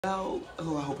Well,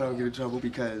 oh, I hope I don't get in trouble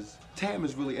because TAM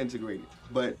is really integrated.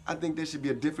 But I think there should be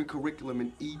a different curriculum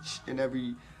in each and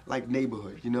every, like,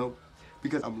 neighborhood, you know?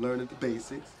 Because I'm learning the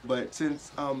basics. But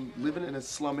since I'm living in a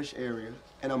slummish area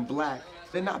and I'm black,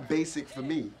 they're not basic for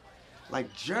me.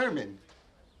 Like German.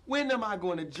 When am I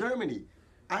going to Germany?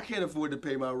 I can't afford to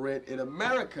pay my rent in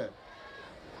America.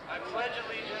 I pledge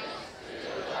allegiance to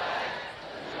the flag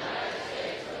of the United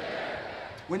States of America.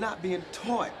 We're not being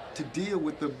taught to deal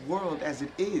with the world as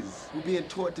it is. We're being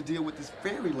taught to deal with this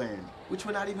fairyland, which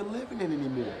we're not even living in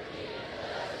anymore.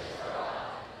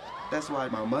 That's why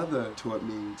my mother taught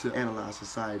me to analyze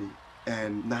society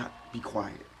and not be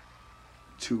quiet.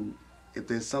 To, if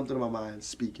there's something on my mind,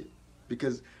 speak it.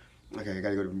 Because, okay, I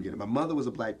gotta go to the beginning. My mother was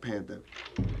a Black Panther.